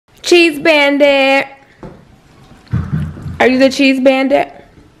Cheese Bandit. Are you the Cheese Bandit?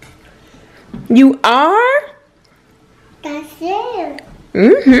 You are? That's it.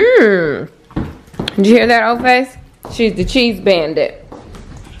 Mm-hmm. Did you hear that, old face? She's the Cheese Bandit.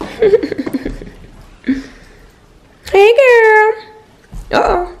 Hey, girl.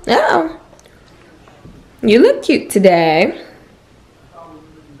 Uh-oh. Uh-oh. You look cute today.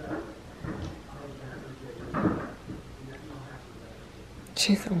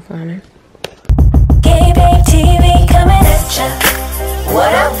 She's so funny. GabeBabeTV coming at ya.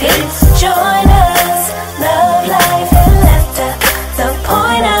 What up, peeps? Join us. Love, life, and laughter. The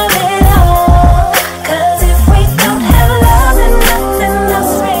point of it all. 'Cause if we don't have love, then nothing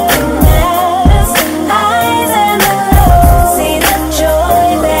else really matters. Highs and the lows. See the joy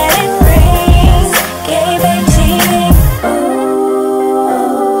that it brings. GabeBabeTV.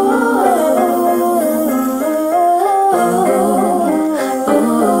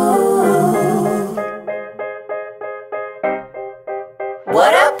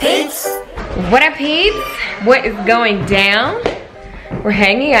 What up, peeps? What up, peeps? What is going down? We're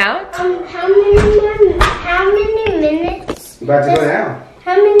hanging out. How many minutes? You about to go down.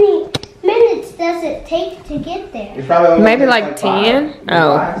 How many minutes does it take to get there? It's probably only Maybe like 5. 10.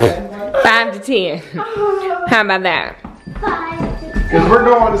 Oh, 5. 5 to 10. How about that? 5 to 10. Because we're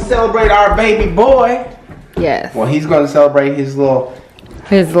going to celebrate our baby boy. Yes. Well, he's going to celebrate his little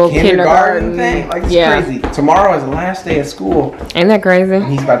kindergarten thing. Like, it's crazy. Tomorrow is the last day of school. Ain't that crazy? And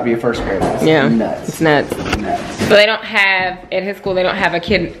he's about to be a first grader. It's nuts. It's nuts. So they don't have, at his school, they don't have a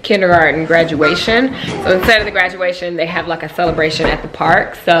kindergarten graduation. So instead of the graduation, they have like a celebration at the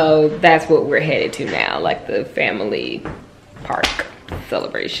park. So that's what we're headed to now, like the family park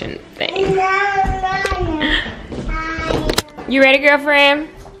celebration thing. You ready, girlfriend?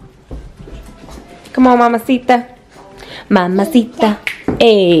 Come on, mamacita. Mamacita.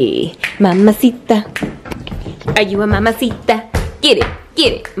 Hey, mamacita. Are you a mamacita? Get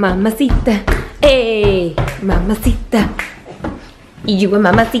it, mamacita. Hey, mamacita. You a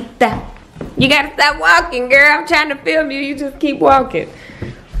mamacita. You gotta stop walking, girl. I'm trying to film you. You just keep walking.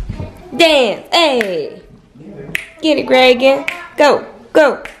 Dance, hey. Get it, Reagan. Go,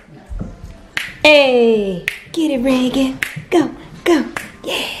 go. Hey, get it, Reagan. Go, go.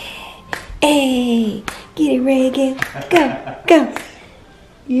 Yeah. Hey, get it, Reagan. Go, go.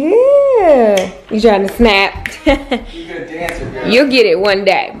 Yeah. You trying to snap? You're a good dancer, girl. You'll get it one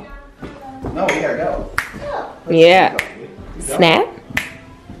day. No, we gotta go. Yeah. Snap?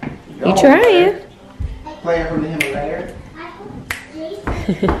 You trying? Playing from the Himalaya.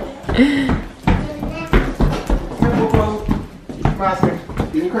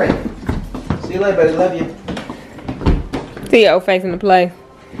 You great. See you later, buddy. Love you. See your old face in the place.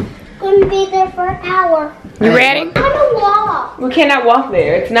 Gonna be there for an hour. You ready? I'm gonna walk. We cannot walk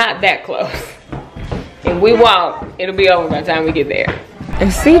there. It's not that close. If we walk, it'll be over by the time we get there.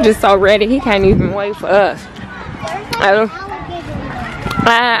 And see, just so ready. He can't even wait for us. I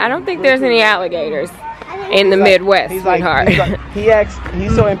don't think there's any alligators in the Midwest, sweetheart.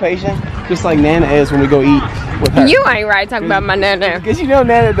 He's so impatient, just like Nana is when we go eat with her. You ain't right talking about my Nana. Because you know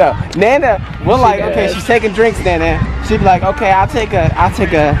Nana though. Nana, we're like, does. okay, she's taking drinks, Nana. She'd be like, okay, I'll take a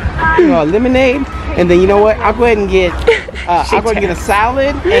a lemonade, and then you know what? I'll go ahead and get a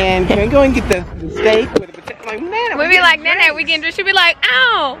salad, and can we go and get the steak with the potato? Like, Nana, We be like, Nana, we can do. She'll be like,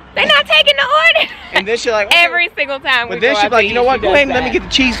 oh, they're not taking the order. and then she's like, okay. Every single time we But then go she'd out be like, to you know eat, what? she Go ahead and does let me that. get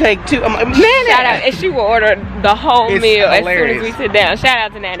the cheesecake too. I'm like, Nana. Shout out, and she will order the whole It's meal hilarious. as soon as we sit down. Shout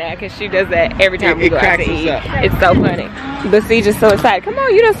out to Nana, because she does that every time we It go out cracks to us eat. up. It's so funny. But see, just so excited. Come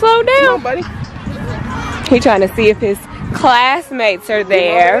on, you done slow down. Come on, buddy. He trying to see if his classmates are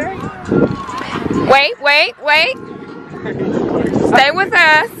there. Wait. Stay with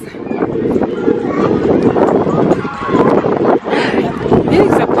us. This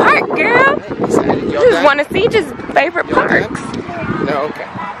is a park, girl. You just want to see just favorite parks. No, okay.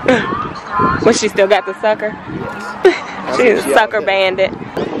 But she still got the sucker. She's a sucker bandit.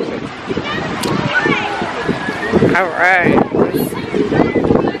 All right.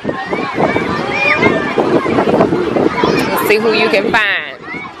 Let's see who you can find.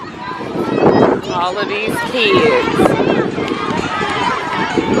 All of these kids.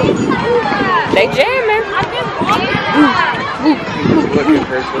 They jamming.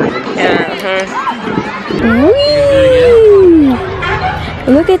 Whee!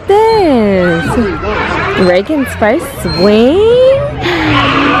 Look at this. Reagan's first swing.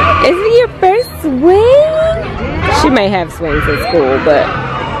 Is it your first swing? She may have swings at school, but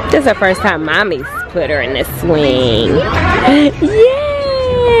this is her first time mommy's put her in this swing. Yeah!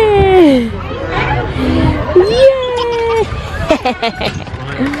 Yeah!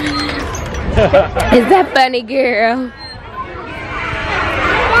 Is that funny, girl?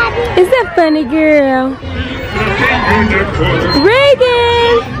 Is that funny, girl?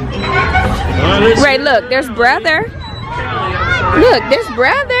 Reagan! Ray, look, there's brother. Look, there's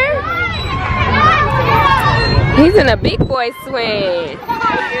brother. He's in a big boy swing.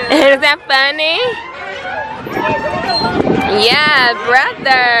 Is that funny? Yeah,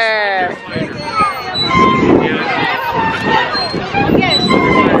 brother.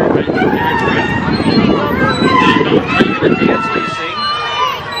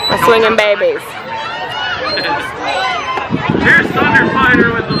 We're swinging babies. Here's Thunder Fighter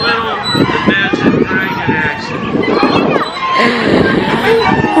with a little Imagine Dragon action.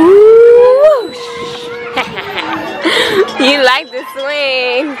 You like the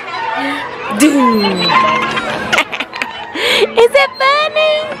swing? Dude. Is it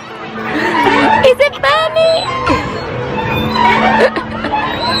funny? Is it funny?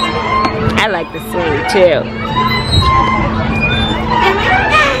 I like the swing too.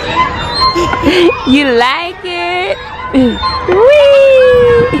 You like it?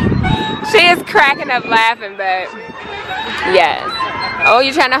 Whee! She is cracking up laughing, but yes. Oh,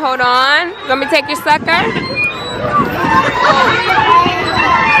 you're trying to hold on? Let me take your sucker?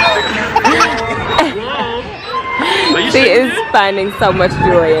 She is finding so much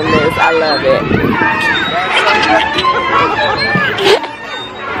joy in this. I love it.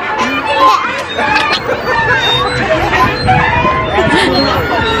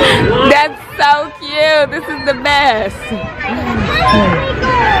 That's so cute. This is the best.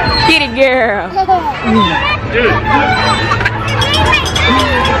 Kitty girl.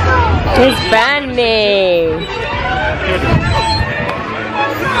 It's funny.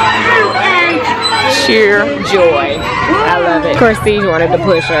 Sheer joy. I love it. Of course, Siege wanted to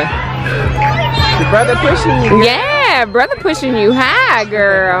push her. Your brother pushing you? Yeah, brother pushing you high,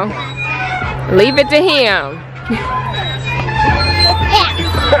 girl. Leave it to him.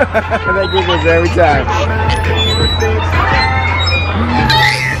 That giggles every time.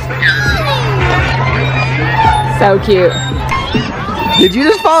 So cute. Did you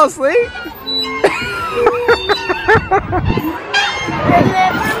just fall asleep?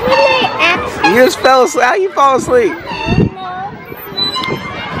 You just fell asleep. How you fall asleep?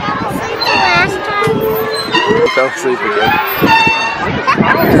 You fell asleep again.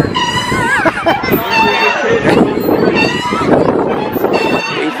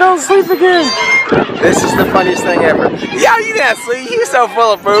 You fell asleep again. This is the funniest thing ever. Yo, you didn't sleep. You're so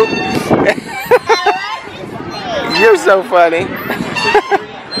full of poop. You're so funny.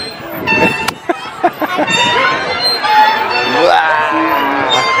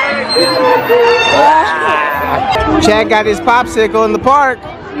 Chad got his popsicle in the park.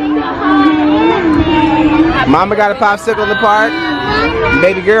 Mama got a popsicle in the park.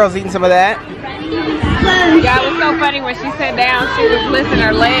 Baby girl's eating some of that. Yeah, it was so funny when she sat down, she was lifting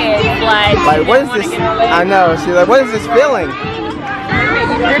her legs like What is this? I know. She's like, what is this feeling?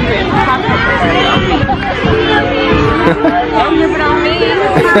 Don't grip it on me.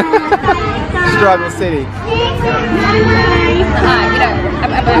 Struggle City. Get up.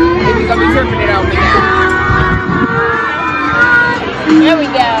 You're gonna be tripping it on me now. There we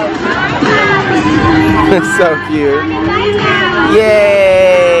go. So cute.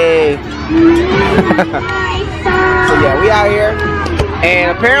 Yay! So yeah, we out here,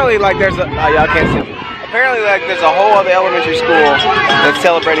 and apparently like there's a y'all can't see me. Apparently like there's a whole other elementary school that's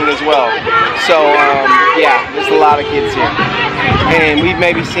celebrating as well. So yeah, there's a lot of kids here, and we've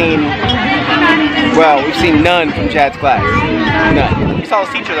maybe seen, well, we've seen none from Chad's class. None. We saw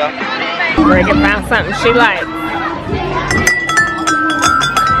his teacher though. Reagan found something she likes.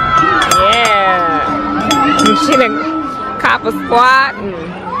 Yeah. And she done cop a squat and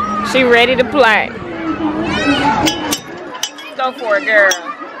she ready to play. Go for it, girl.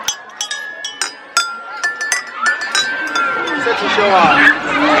 Such a show off.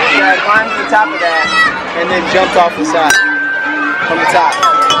 Yeah, climbed to the top of that and then jumped off the side from the top.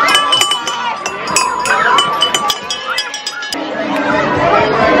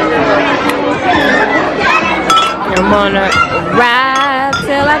 I'm gonna ride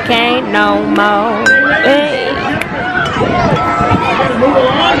till I can't no more. Hey.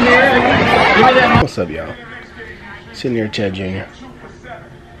 What's up, y'all? Sitting here at Chad Jr.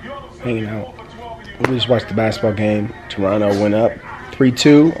 hanging out. We just watched the basketball game. Toronto went up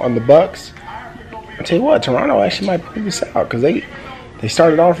 3-2 on the Bucks. I tell you what, Toronto actually might pull this out because they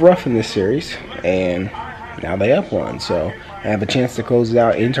started off rough in this series and now they up one. So I have a chance to close it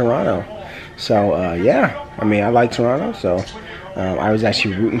out in Toronto. So yeah, I mean I like Toronto. So I was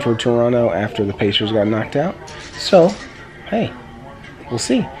actually rooting for Toronto after the Pacers got knocked out. So hey, we'll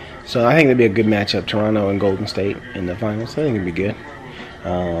see. So I think it'd be a good matchup, Toronto and Golden State in the finals. So I think it'd be good.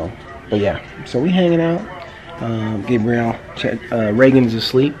 But yeah, so we hanging out. Gabriel, Reagan's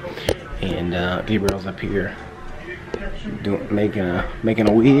asleep, and Gabriel's up here making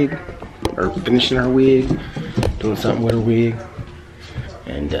a wig, or finishing her wig, doing something with her wig,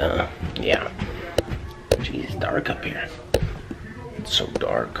 and yeah, geez, dark up here. It's so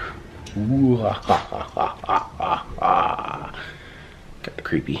dark. Ooh, got the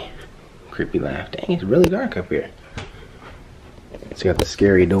creepy laugh. Dang, it's really dark up here. So you got the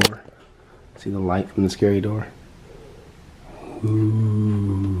scary door. See the light from the scary door?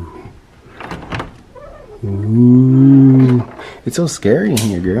 Ooh. Ooh. It's so scary in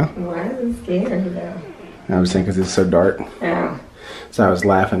here, girl. Why is it scary though? I was saying because it's so dark. Oh. So I was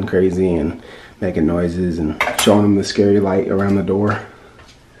laughing crazy and making noises and showing them the scary light around the door.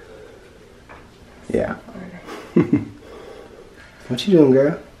 Yeah. What you doing,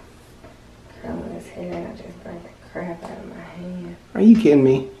 girl? Curling his hair. I just burned the crap out of my hand. Are you kidding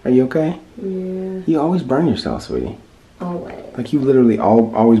me? Are you okay? Yeah. You always burn yourself, sweetie. Always. Like you literally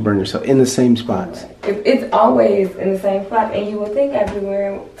always burn yourself in the same spots. It's always in the same spot, and you would think I'd be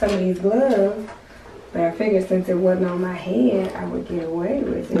wearing some of these gloves, but I figured since it wasn't on my head, I would get away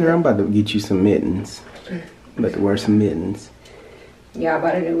with it. Girl, I'm about to get you some mittens. I'm about to wear some mittens. Y'all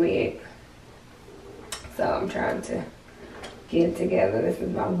about to do it. So I'm trying to get it together. This is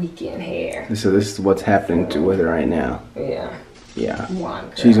my weekend hair. So this is what's happening with her right now. Yeah. Yeah.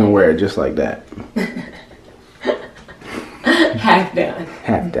 One She's gonna wear it just like that. Half done.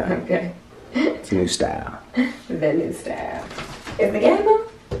 Half done. Okay. It's a new style. The new style. Is the game on?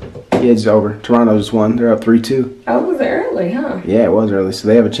 Yeah, it's over. Toronto just won. They're up 3-2. Oh, it was early, huh? Yeah, it was early. So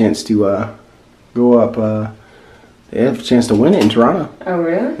they have a chance to go up. They have a chance to win it in Toronto. Oh,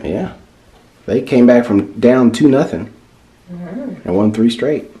 really? Yeah. They came back from down 2-0 and won 3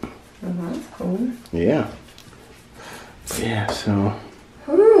 straight. Oh, that's cool. Yeah. Yeah, so.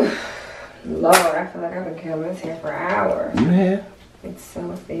 Whew. Lord, I feel like I've been killing this hair for hours. You have? It's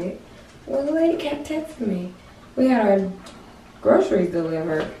so thick. Well, the lady kept texting me. We had our groceries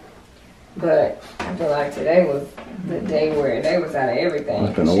delivered, but I feel like today was the day where they was out of everything.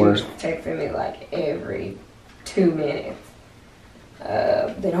 It's been the worst. She was texting me like every 2 minutes.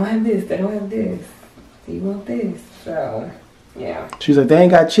 They don't have this, they don't have this. Do you want this? So, yeah. She's like, they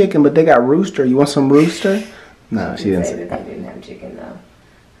ain't got chicken, but they got rooster. You want some rooster? No, she didn't say that. They didn't have chicken though.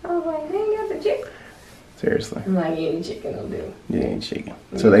 I was like, they ain't got the chicken. Seriously. I'm like, any chicken will do. Yeah, ain't chicken.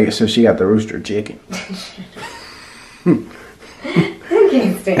 So she got the rooster chicken. I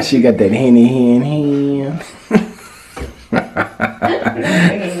can't stand She got that henny hen.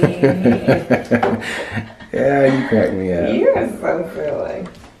 Yeah, you crack me up. You are so silly.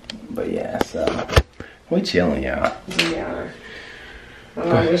 But yeah, so we chilling, y'all. Yeah.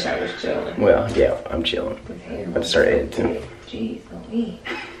 Well, I wish I was chilling. Well, yeah, I'm chilling. I'm about to start editing. Jeez, Louise.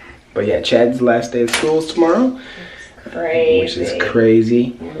 But yeah, Chad's last day of school is tomorrow. Crazy. Which is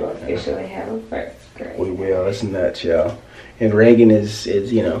crazy. We'll officially have a first grade. We will. It's nuts, y'all. And Reagan is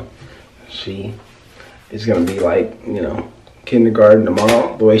you know, she is gonna be like, you know, kindergarten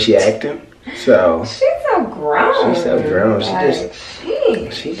tomorrow. The way she acting. So she's so grown. She's so grown. Like,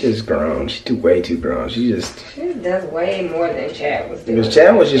 She just grown. She's way too grown. She does way more than Chad was doing. Because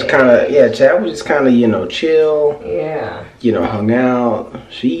Chad was just kind of, Chad was just kind of, you know, chill. Yeah. You know, hung out.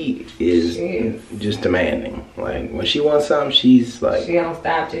 She is just demanding. Like, when she wants something, she's like, she don't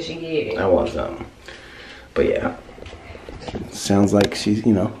stop till she get it. I want something. But yeah. Sounds like she's,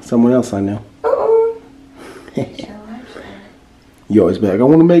 you know, someone else I know. Uh-oh. You always be like, I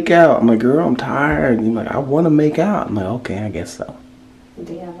want to make out. I'm like, girl, I'm tired. And you're like, I want to make out. I'm like, okay, I guess so.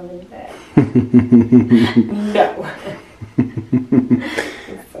 Do y'all believe that? No.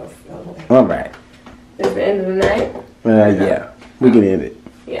 It's so silly. All right. Is it the end of the night? Yeah. We can end it.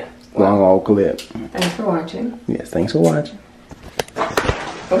 Yeah. Long old clip. Thanks for watching. Yes, thanks for watching.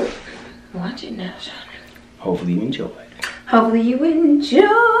 Oh, watch it now, Sean. Hopefully you enjoyed. Hopefully you enjoy.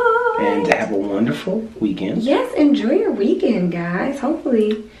 And have a wonderful weekend. Yes, enjoy your weekend, guys.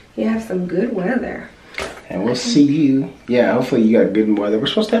 Hopefully you have some good weather. And we'll see you. Yeah, hopefully you got good weather. We're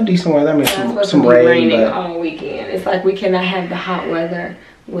supposed to have decent weather. I mean, some rain. raining all weekend. It's like we cannot have the hot weather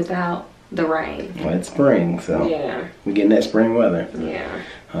without the rain. Well, it's spring, so yeah, we're getting that spring weather. Yeah.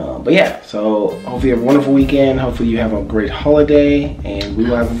 But yeah, so hopefully you have a wonderful weekend. Hopefully you have a great holiday, and we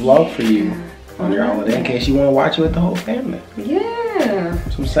will have a vlog for you on your holiday in case you want to watch it with the whole family. Yeah.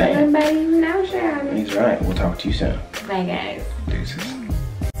 That's what I'm saying. Everybody now, Sean. He's right. We'll talk to you soon. Bye, guys. Deuces.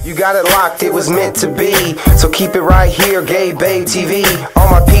 You got it locked, it was meant to be. So keep it right here, GabeBabeTV.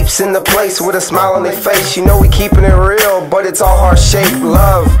 All my peeps in the place with a smile on their face. You know we keeping it real, but it's all heart-shaped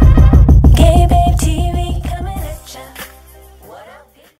love.